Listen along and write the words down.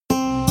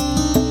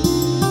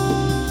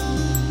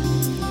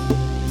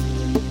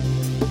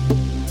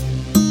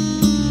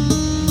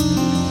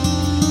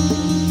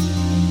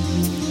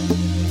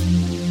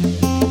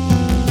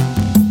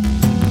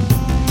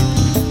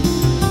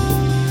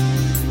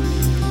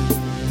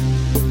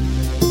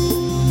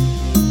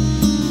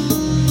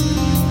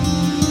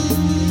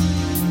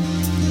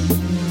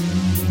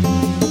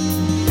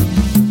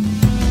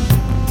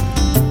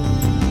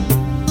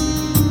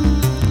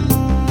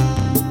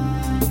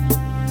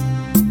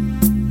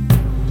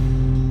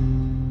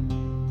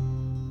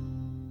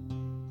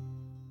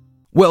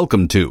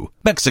Welcome to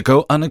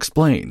Mexico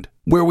Unexplained,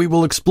 where we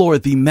will explore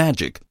the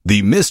magic,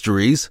 the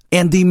mysteries,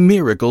 and the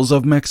miracles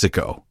of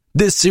Mexico.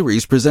 This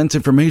series presents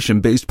information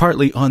based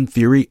partly on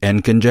theory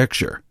and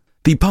conjecture.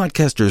 The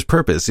podcaster's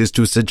purpose is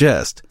to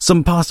suggest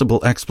some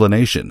possible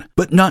explanation,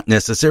 but not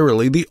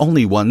necessarily the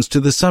only ones to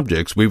the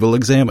subjects we will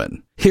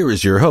examine. Here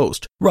is your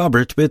host,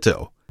 Robert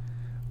Bitto.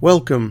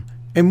 Welcome,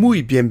 and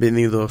muy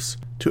bienvenidos,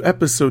 to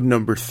episode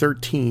number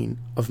 13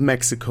 of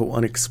Mexico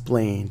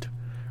Unexplained,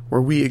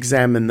 where we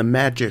examine the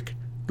magic,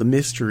 the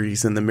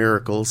mysteries, and the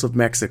miracles of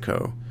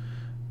Mexico.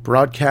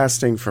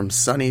 Broadcasting from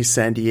sunny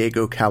San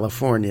Diego,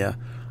 California,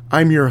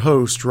 I'm your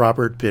host,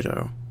 Robert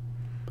Bitto.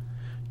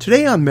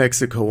 Today on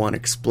Mexico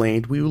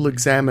Unexplained, we will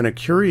examine a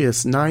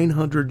curious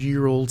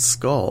 900-year-old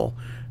skull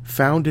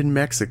found in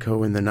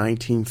Mexico in the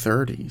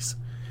 1930s.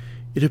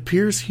 It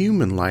appears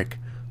human-like,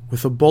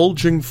 with a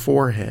bulging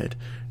forehead,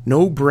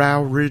 no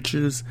brow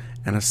ridges,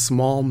 and a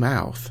small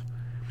mouth.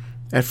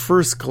 At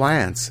first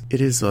glance,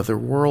 it is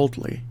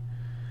otherworldly.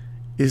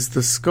 Is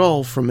the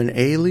skull from an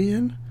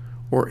alien,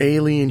 or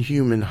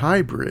alien-human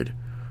hybrid,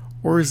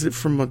 or is it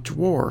from a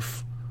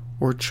dwarf,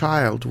 or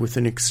child with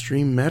an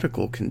extreme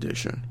medical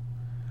condition?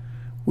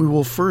 We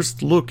will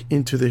first look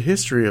into the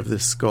history of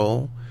this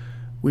skull.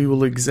 We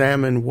will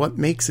examine what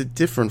makes it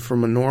different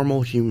from a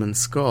normal human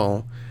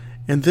skull,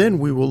 and then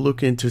we will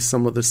look into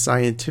some of the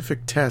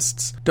scientific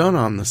tests done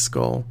on the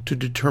skull to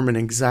determine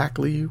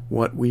exactly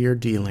what we are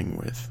dealing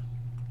with.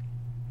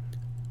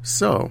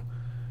 So,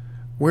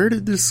 where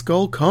did this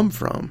skull come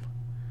from?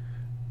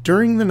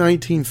 During the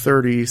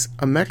 1930s,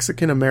 a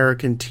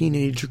Mexican-American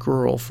teenage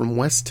girl from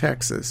West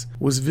Texas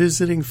was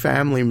visiting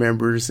family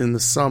members in the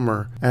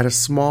summer at a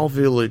small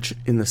village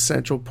in the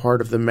central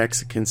part of the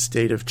Mexican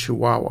state of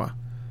Chihuahua.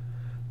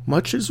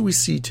 Much as we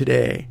see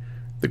today,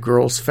 the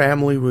girl's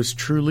family was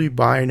truly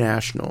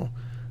binational,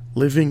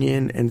 living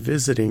in and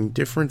visiting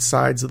different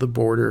sides of the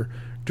border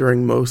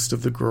during most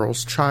of the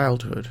girl's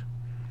childhood.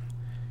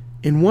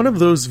 In one of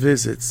those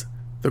visits,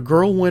 the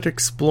girl went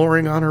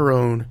exploring on her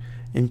own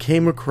and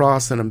came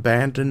across an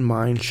abandoned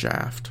mine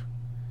shaft.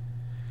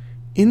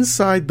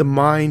 Inside the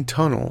mine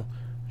tunnel,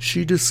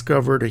 she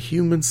discovered a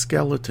human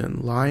skeleton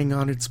lying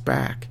on its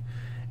back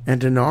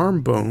and an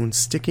arm bone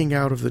sticking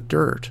out of the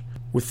dirt,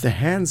 with the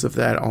hands of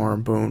that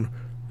arm bone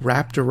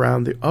wrapped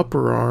around the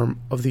upper arm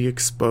of the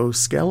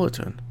exposed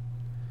skeleton.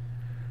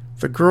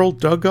 The girl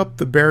dug up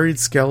the buried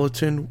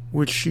skeleton,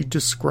 which she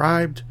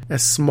described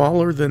as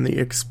smaller than the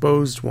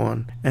exposed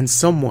one and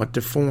somewhat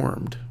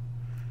deformed.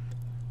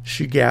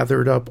 She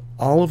gathered up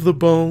all of the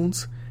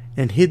bones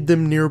and hid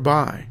them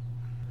nearby.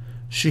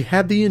 She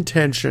had the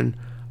intention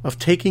of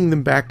taking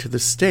them back to the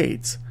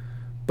States,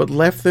 but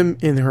left them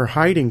in her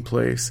hiding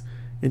place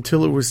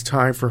until it was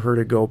time for her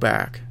to go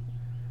back.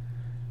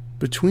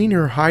 Between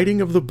her hiding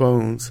of the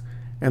bones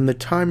and the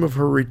time of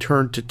her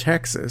return to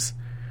Texas,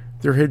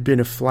 there had been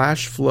a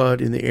flash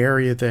flood in the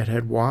area that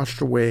had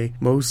washed away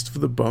most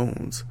of the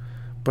bones,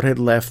 but had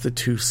left the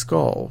two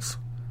skulls.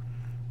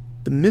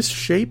 The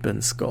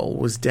misshapen skull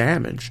was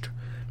damaged,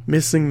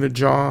 missing the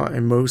jaw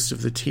and most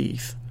of the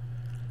teeth.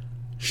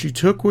 She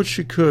took what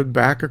she could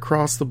back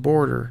across the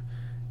border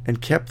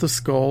and kept the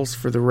skulls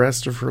for the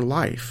rest of her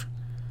life.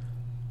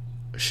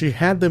 She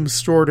had them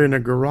stored in a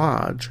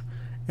garage,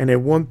 and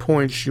at one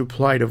point she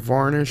applied a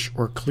varnish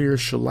or clear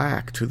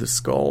shellac to the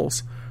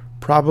skulls,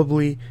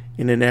 probably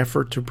in an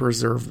effort to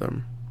preserve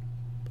them.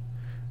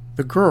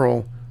 The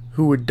girl,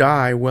 who would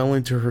die well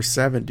into her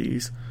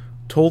 70s,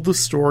 told the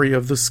story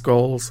of the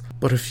skulls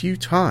but a few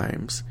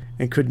times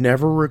and could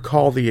never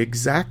recall the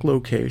exact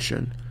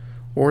location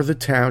or the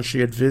town she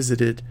had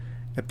visited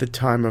at the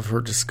time of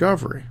her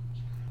discovery.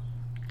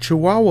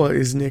 Chihuahua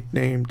is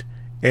nicknamed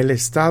El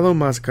Estado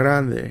Más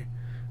Grande,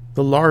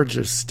 the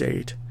largest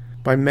state,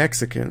 by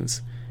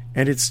Mexicans,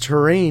 and its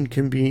terrain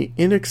can be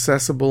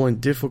inaccessible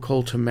and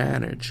difficult to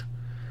manage.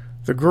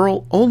 The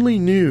girl only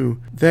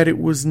knew that it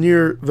was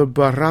near the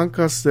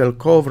Barrancas del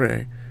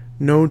Cobre,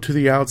 known to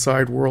the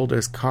outside world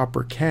as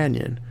Copper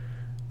Canyon,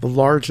 the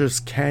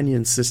largest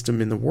canyon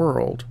system in the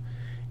world,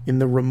 in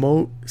the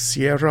remote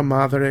Sierra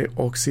Madre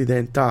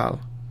Occidental.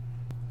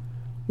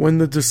 When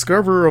the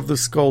discoverer of the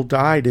skull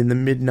died in the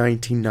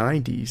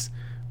mid-1990s,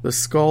 the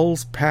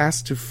skulls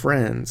passed to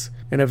friends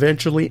and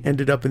eventually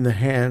ended up in the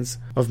hands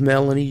of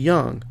Melanie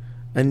Young,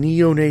 a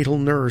neonatal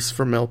nurse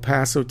from El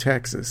Paso,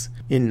 Texas,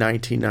 in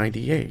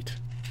 1998.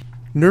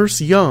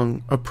 Nurse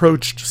Young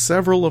approached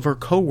several of her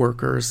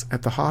co-workers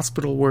at the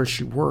hospital where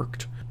she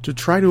worked to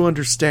try to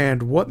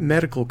understand what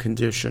medical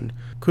condition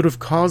could have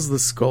caused the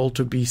skull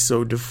to be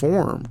so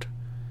deformed.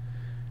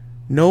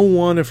 No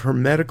one of her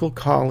medical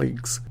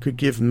colleagues could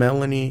give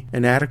Melanie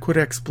an adequate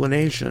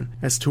explanation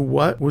as to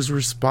what was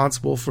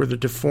responsible for the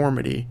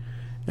deformity,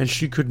 and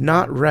she could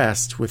not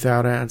rest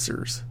without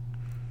answers.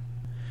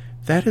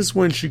 That is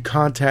when she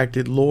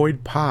contacted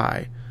Lloyd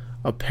Pye,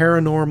 a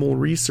paranormal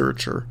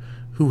researcher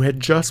who had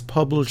just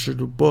published a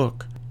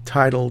book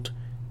titled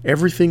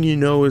Everything You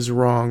Know Is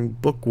Wrong,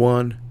 Book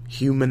 1,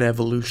 Human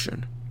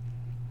Evolution.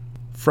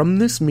 From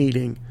this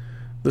meeting,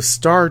 the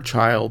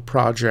Starchild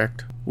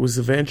project was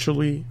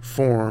eventually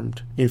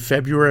formed in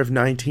February of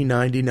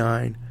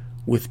 1999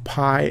 with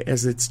Pi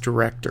as its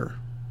director.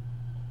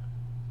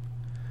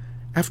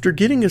 After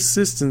getting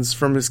assistance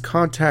from his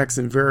contacts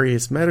in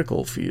various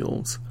medical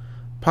fields,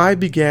 Pi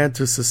began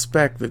to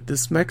suspect that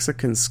this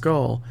Mexican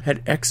skull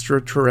had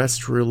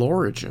extraterrestrial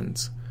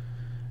origins.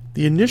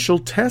 The initial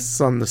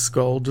tests on the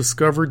skull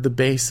discovered the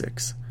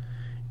basics.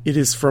 It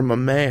is from a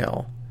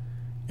male,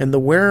 and the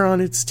wear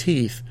on its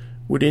teeth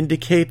would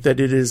indicate that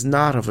it is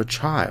not of a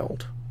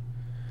child.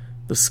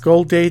 The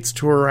skull dates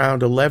to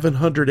around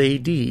 1100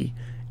 AD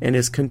and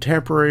is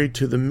contemporary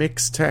to the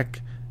Mixtec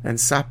and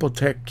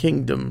Zapotec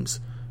kingdoms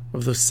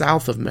of the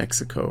south of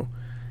Mexico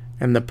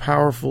and the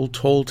powerful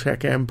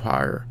Toltec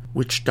Empire,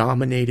 which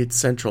dominated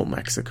central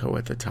Mexico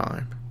at the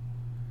time.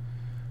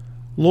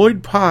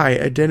 Lloyd Pye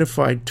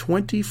identified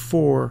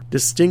 24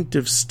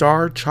 distinctive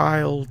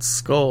Starchild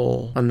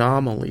Skull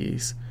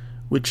anomalies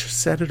which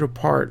set it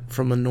apart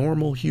from a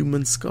normal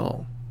human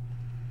skull.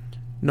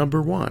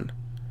 Number 1.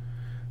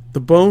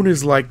 The bone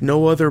is like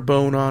no other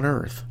bone on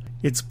Earth.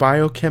 Its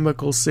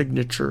biochemical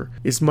signature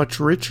is much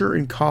richer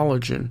in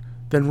collagen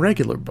than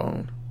regular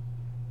bone.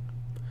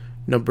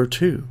 Number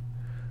 2.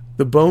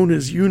 The bone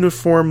is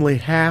uniformly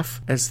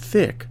half as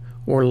thick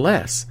or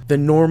less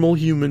than normal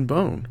human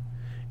bone.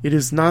 It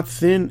is not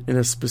thin in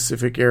a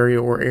specific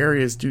area or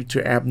areas due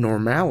to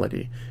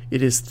abnormality.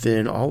 It is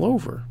thin all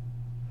over.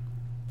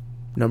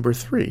 Number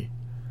 3.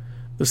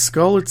 The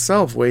skull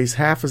itself weighs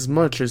half as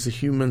much as a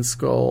human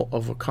skull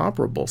of a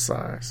comparable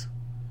size.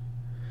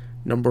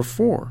 Number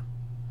 4.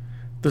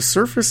 The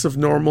surface of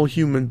normal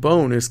human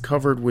bone is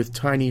covered with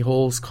tiny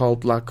holes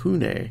called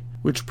lacunae,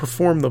 which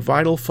perform the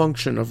vital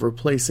function of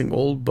replacing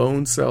old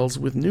bone cells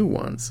with new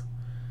ones.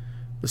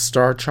 The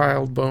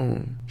Starchild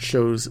bone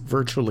shows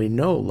virtually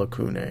no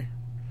lacunae.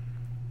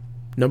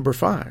 Number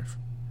 5.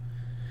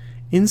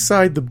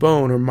 Inside the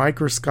bone are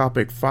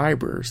microscopic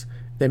fibers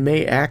that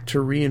may act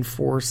to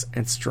reinforce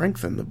and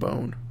strengthen the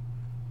bone.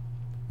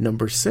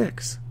 Number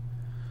 6.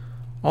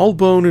 All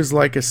bone is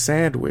like a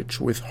sandwich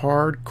with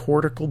hard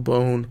cortical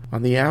bone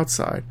on the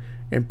outside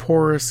and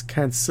porous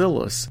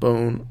cancellous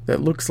bone that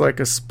looks like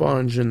a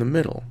sponge in the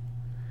middle.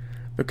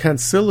 The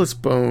cancellous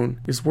bone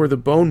is where the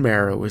bone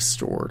marrow is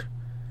stored.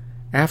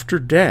 After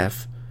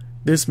death,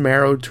 this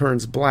marrow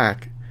turns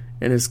black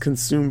and is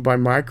consumed by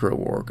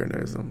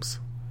microorganisms.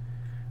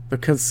 The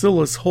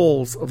cancellous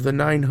holes of the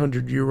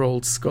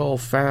 900-year-old skull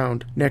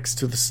found next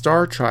to the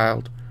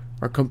Starchild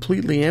are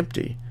completely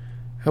empty.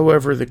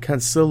 However, the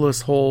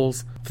cancellous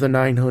holes of the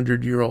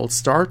 900-year-old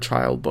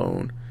Starchild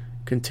bone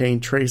contain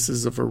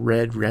traces of a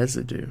red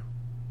residue.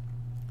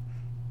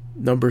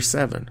 Number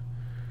 7.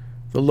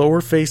 The lower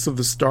face of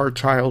the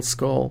Starchild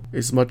skull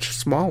is much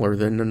smaller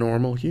than the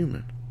normal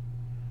human.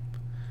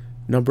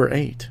 Number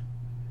 8.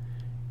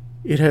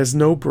 It has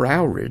no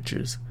brow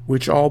ridges,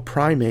 which all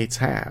primates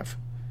have.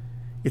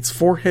 Its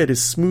forehead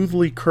is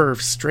smoothly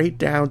curved straight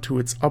down to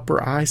its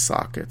upper eye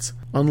sockets,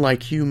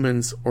 unlike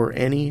humans or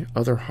any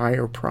other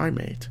higher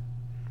primate.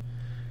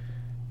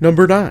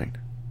 Number 9.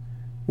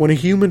 When a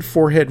human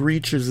forehead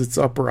reaches its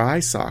upper eye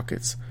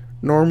sockets,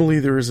 normally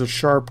there is a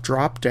sharp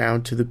drop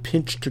down to the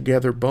pinched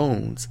together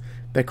bones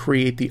that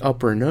create the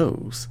upper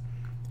nose.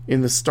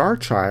 In the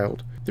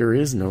Starchild, there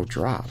is no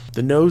drop.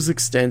 The nose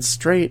extends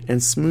straight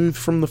and smooth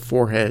from the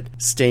forehead,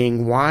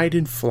 staying wide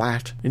and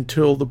flat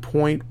until the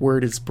point where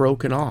it is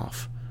broken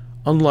off,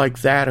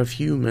 unlike that of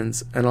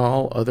humans and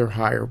all other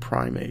higher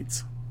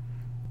primates.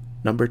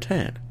 Number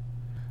 10.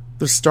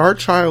 The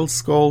Starchild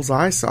skull's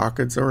eye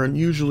sockets are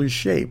unusually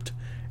shaped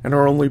and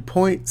are only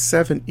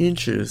 0.7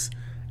 inches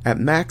at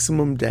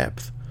maximum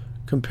depth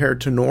compared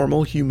to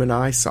normal human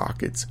eye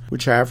sockets,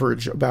 which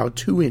average about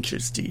 2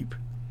 inches deep.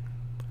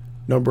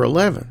 Number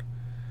 11.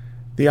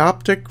 The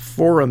optic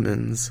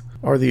foramens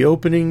are the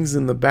openings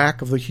in the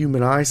back of the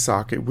human eye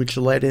socket which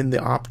let in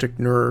the optic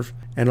nerve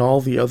and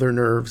all the other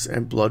nerves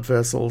and blood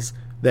vessels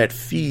that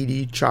feed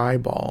each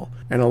eyeball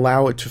and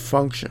allow it to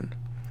function.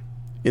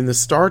 In the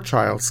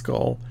Starchild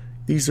skull,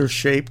 these are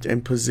shaped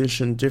and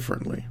positioned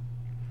differently.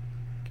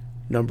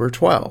 Number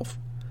 12.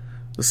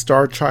 The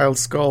Starchild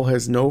skull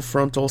has no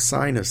frontal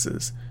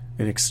sinuses,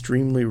 an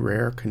extremely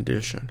rare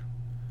condition.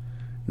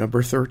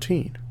 Number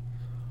 13.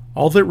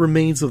 All that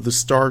remains of the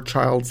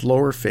Starchild's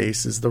lower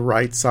face is the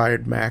right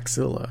side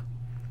maxilla.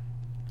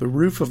 The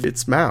roof of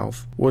its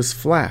mouth was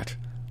flat,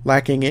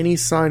 lacking any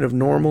sign of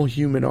normal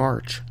human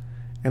arch,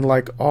 and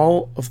like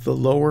all of the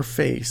lower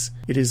face,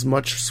 it is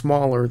much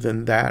smaller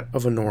than that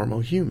of a normal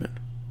human.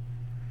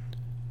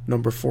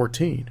 Number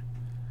 14.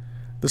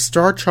 The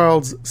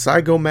Starchild's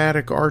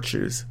zygomatic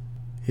arches,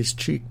 his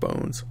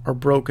cheekbones, are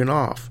broken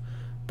off,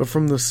 but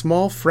from the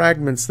small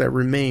fragments that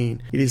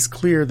remain, it is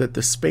clear that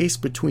the space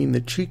between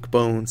the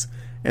cheekbones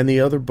and the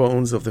other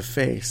bones of the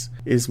face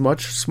is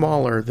much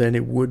smaller than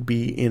it would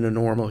be in a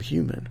normal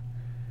human.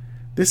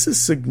 This is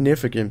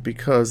significant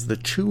because the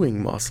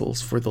chewing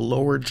muscles for the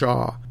lower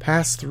jaw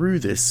pass through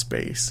this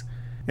space,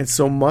 and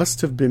so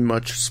must have been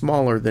much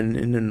smaller than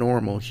in a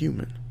normal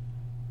human.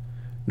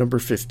 Number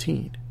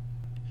 15.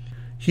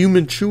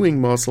 Human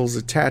chewing muscles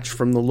attach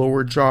from the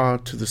lower jaw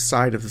to the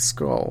side of the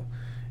skull,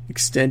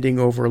 extending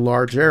over a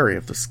large area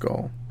of the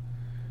skull.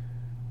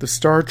 The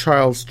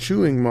Starchild's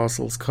chewing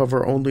muscles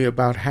cover only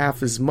about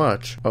half as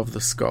much of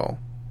the skull.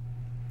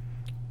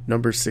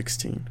 Number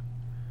 16.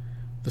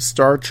 The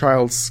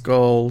Starchild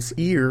Skull's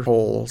ear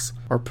holes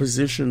are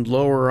positioned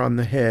lower on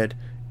the head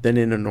than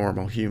in a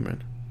normal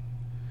human.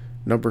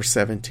 Number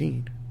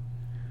 17.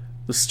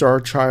 The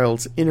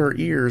Starchild's inner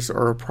ears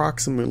are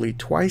approximately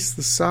twice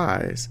the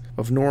size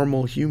of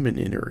normal human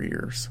inner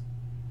ears.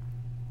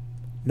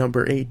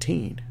 Number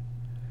 18.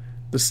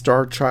 The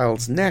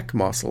Starchild's neck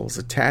muscles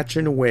attach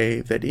in a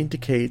way that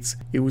indicates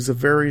it was a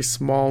very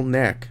small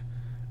neck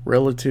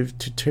relative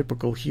to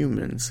typical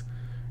humans,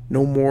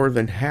 no more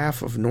than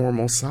half of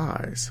normal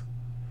size.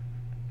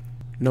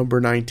 Number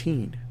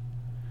 19.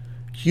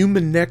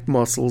 Human neck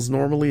muscles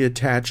normally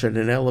attach at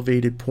an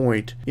elevated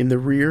point in the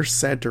rear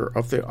center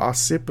of the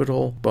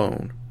occipital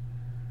bone,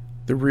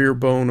 the rear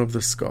bone of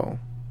the skull.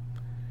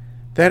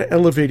 That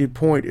elevated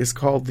point is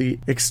called the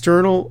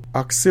external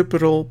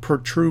occipital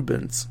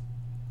protuberance,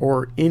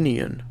 or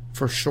inion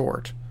for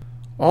short.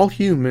 All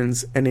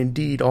humans, and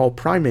indeed all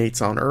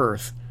primates on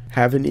Earth,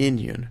 have an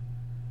inion.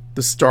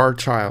 The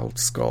Starchild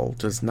Skull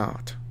does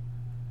not.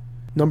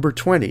 Number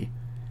 20.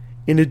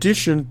 In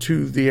addition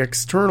to the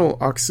external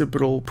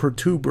occipital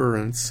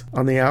protuberance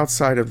on the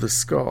outside of the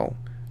skull,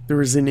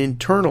 there is an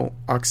internal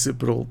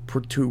occipital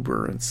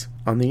protuberance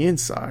on the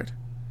inside.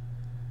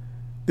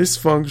 This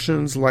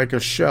functions like a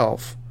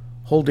shelf,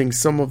 holding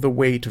some of the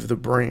weight of the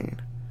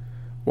brain.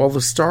 While the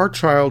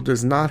Starchild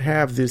does not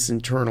have this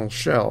internal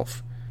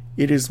shelf,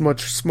 it is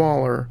much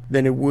smaller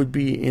than it would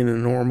be in a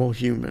normal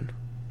human.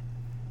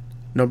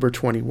 Number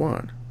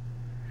 21.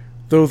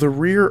 Though the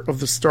rear of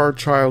the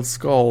Starchild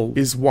skull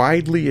is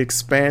widely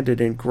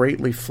expanded and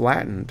greatly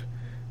flattened,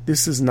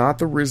 this is not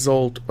the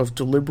result of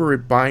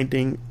deliberate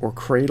binding or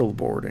cradle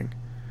boarding.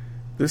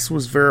 This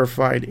was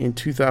verified in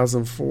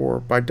 2004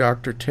 by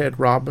Dr. Ted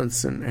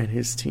Robinson and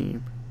his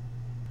team.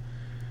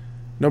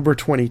 Number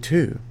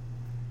 22.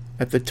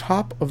 At the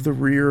top of the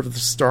rear of the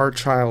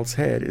Starchild's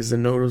head is a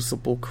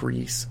noticeable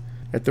crease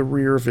at the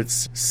rear of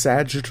its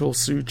sagittal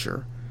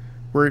suture,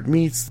 where it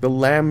meets the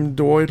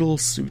lambdoidal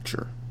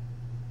suture.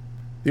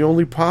 The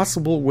only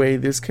possible way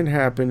this can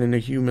happen in a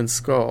human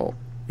skull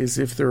is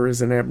if there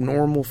is an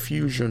abnormal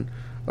fusion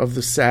of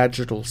the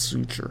sagittal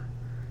suture.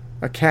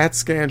 A CAT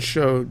scan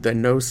showed that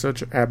no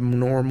such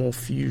abnormal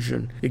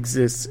fusion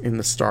exists in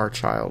the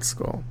Starchild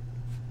skull.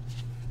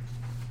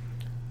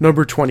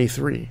 Number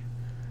 23.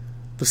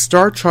 The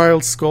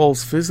Starchild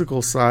skull's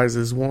physical size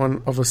is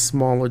one of a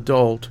small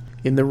adult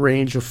in the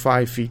range of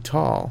 5 feet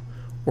tall,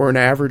 or an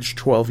average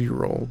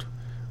 12-year-old.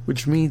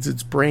 Which means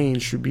its brain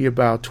should be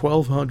about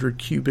 1,200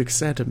 cubic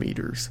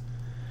centimeters.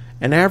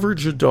 An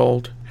average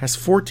adult has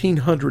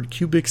 1,400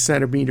 cubic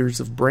centimeters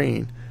of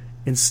brain.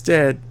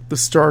 Instead, the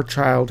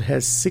Starchild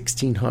has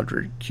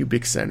 1,600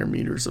 cubic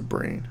centimeters of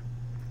brain.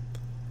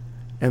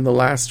 And the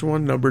last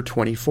one, number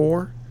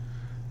 24.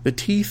 The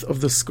teeth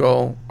of the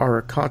skull are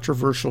a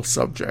controversial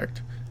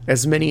subject,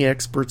 as many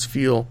experts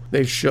feel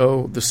they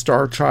show the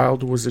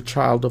Starchild was a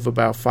child of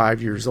about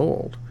 5 years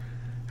old.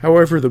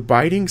 However, the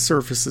biting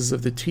surfaces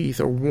of the teeth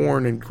are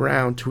worn and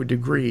ground to a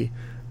degree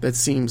that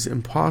seems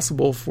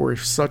impossible for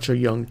such a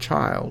young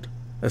child,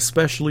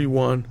 especially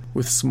one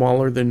with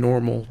smaller than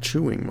normal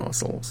chewing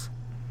muscles.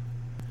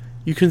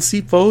 You can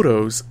see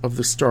photos of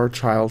the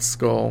Starchild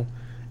skull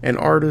and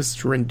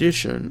artist's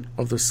rendition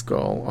of the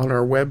skull on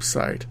our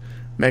website,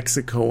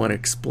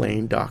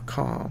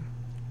 mexicounexplained.com.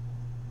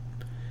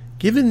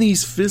 Given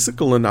these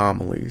physical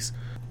anomalies,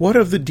 what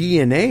of the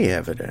DNA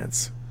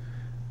evidence?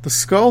 The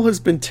skull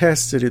has been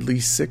tested at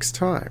least 6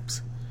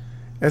 times.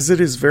 As it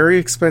is very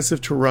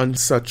expensive to run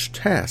such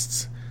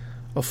tests,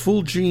 a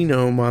full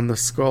genome on the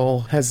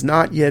skull has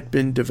not yet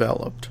been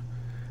developed.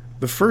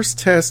 The first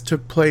test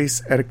took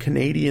place at a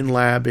Canadian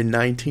lab in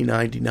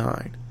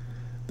 1999.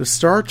 The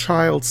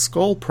Starchild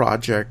Skull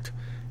project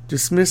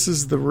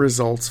dismisses the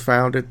results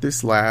found at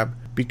this lab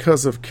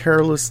because of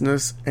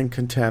carelessness and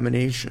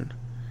contamination.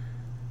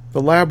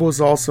 The lab was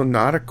also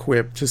not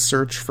equipped to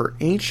search for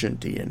ancient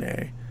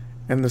DNA,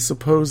 and the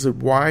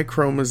supposed Y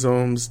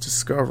chromosomes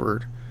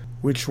discovered,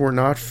 which were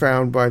not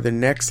found by the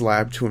next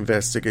lab to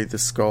investigate the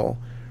skull,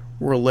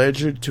 were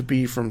alleged to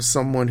be from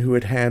someone who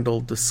had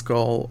handled the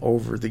skull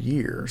over the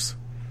years.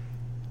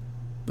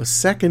 The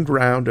second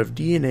round of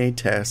DNA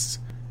tests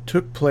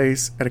took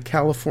place at a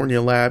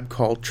California lab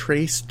called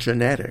Trace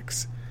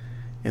Genetics,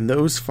 and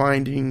those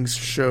findings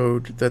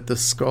showed that the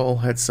skull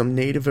had some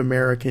Native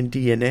American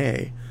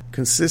DNA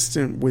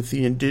consistent with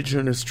the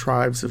indigenous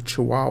tribes of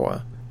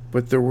Chihuahua,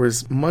 but there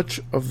was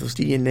much of the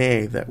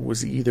DNA that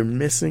was either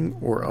missing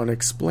or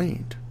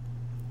unexplained.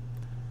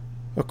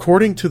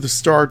 According to the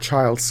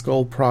Starchild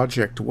Skull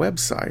Project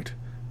website,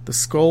 the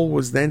skull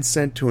was then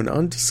sent to an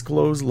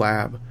undisclosed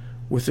lab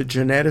with a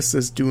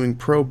geneticist doing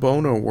pro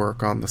bono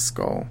work on the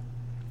skull.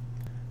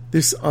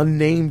 This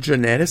unnamed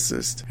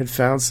geneticist had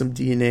found some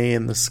DNA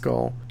in the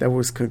skull that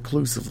was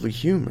conclusively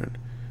human,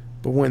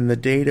 but when the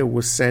data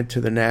was sent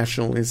to the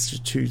National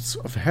Institutes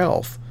of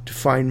Health to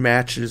find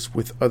matches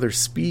with other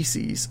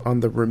species on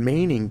the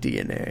remaining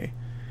DNA,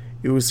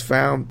 it was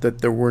found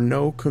that there were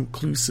no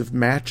conclusive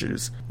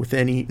matches with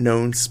any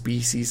known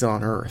species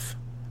on Earth.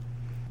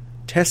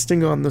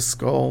 Testing on the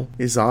skull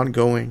is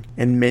ongoing,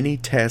 and many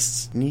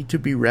tests need to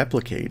be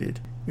replicated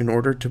in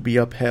order to be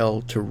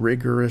upheld to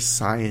rigorous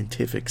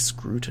scientific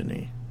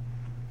scrutiny.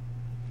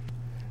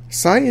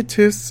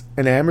 Scientists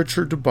and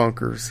amateur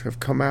debunkers have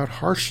come out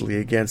harshly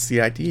against the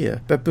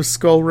idea that the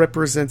skull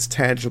represents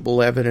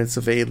tangible evidence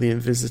of alien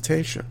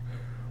visitation,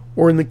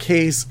 or in the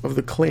case of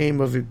the claim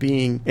of it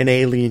being an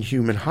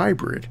alien-human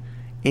hybrid,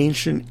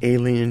 ancient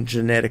alien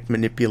genetic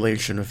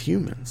manipulation of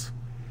humans.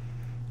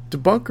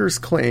 Debunkers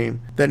claim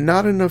that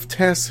not enough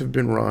tests have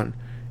been run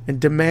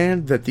and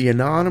demand that the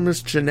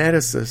anonymous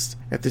geneticist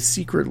at the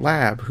secret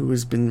lab who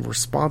has been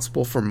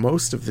responsible for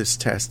most of this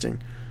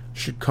testing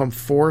should come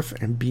forth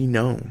and be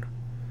known.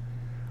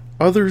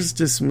 Others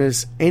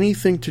dismiss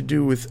anything to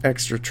do with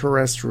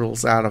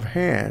extraterrestrials out of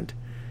hand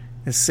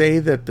and say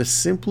that the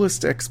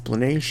simplest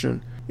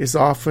explanation is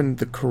often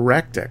the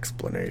correct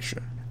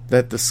explanation,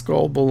 that the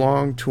skull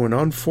belonged to an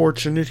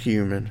unfortunate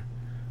human,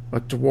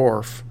 a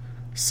dwarf,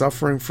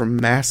 suffering from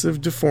massive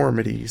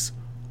deformities,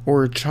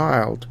 or a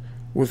child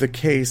with a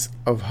case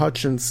of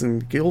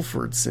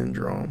Hutchinson-Gilford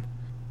syndrome,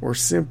 or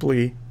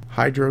simply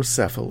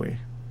hydrocephaly.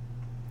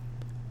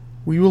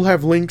 We will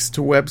have links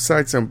to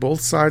websites on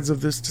both sides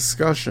of this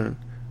discussion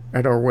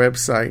at our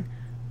website,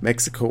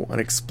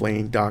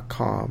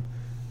 MexicoUnexplained.com,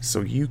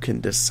 so you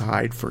can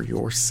decide for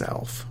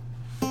yourself.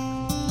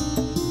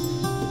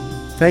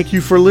 Thank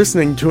you for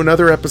listening to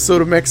another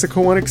episode of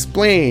Mexico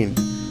Unexplained.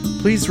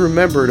 Please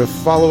remember to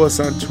follow us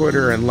on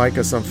Twitter and like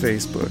us on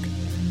Facebook.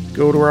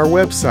 Go to our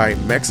website,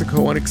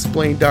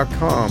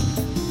 MexicoUnexplained.com,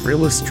 for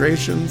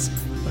illustrations,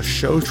 a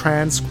show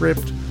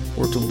transcript,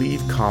 or to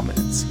leave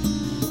comments.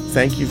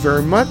 Thank you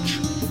very much,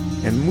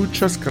 and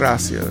muchas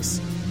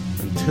gracias.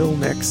 Until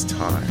next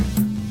time.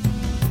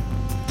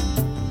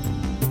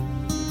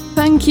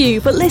 Thank you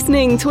for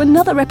listening to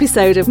another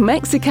episode of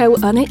Mexico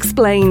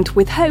Unexplained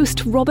with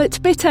host Robert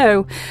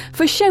Bitto.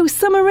 For show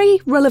summary,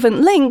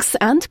 relevant links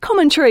and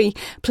commentary,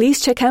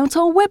 please check out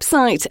our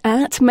website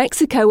at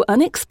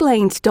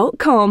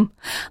mexicounexplained.com.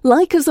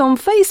 Like us on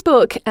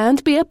Facebook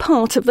and be a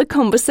part of the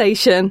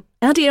conversation.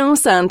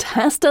 Adios and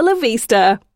hasta la vista.